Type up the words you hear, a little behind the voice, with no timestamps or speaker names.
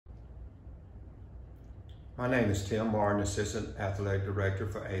My name is Tim Martin, Assistant Athletic Director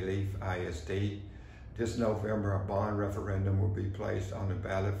for A-Leaf ISD. This November, a bond referendum will be placed on the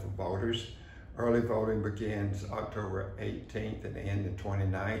ballot for voters. Early voting begins October 18th and ends the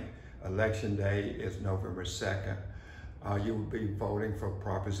 29th. Election day is November 2nd. You will be voting for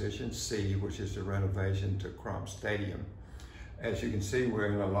Proposition C, which is the renovation to Crump Stadium. As you can see, we're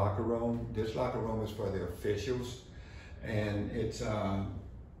in a locker room. This locker room is for the officials, and it's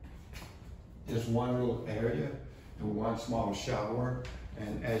just one little area and one small shower.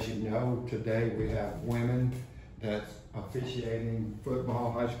 And as you know, today we have women that's officiating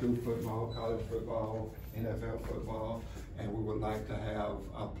football, high school football, college football, NFL football, and we would like to have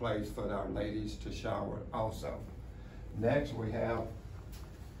a place for our ladies to shower also. Next, we have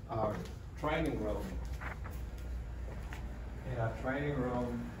our training room. In our training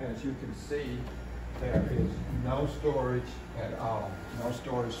room, as you can see, there is no storage at all, no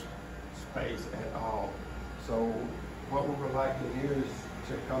storage space at all. So what we would like to do is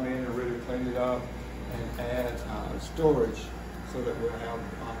to come in and really clean it up and add storage so that we'll have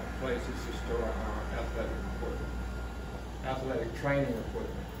places to store our athletic training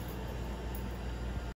equipment.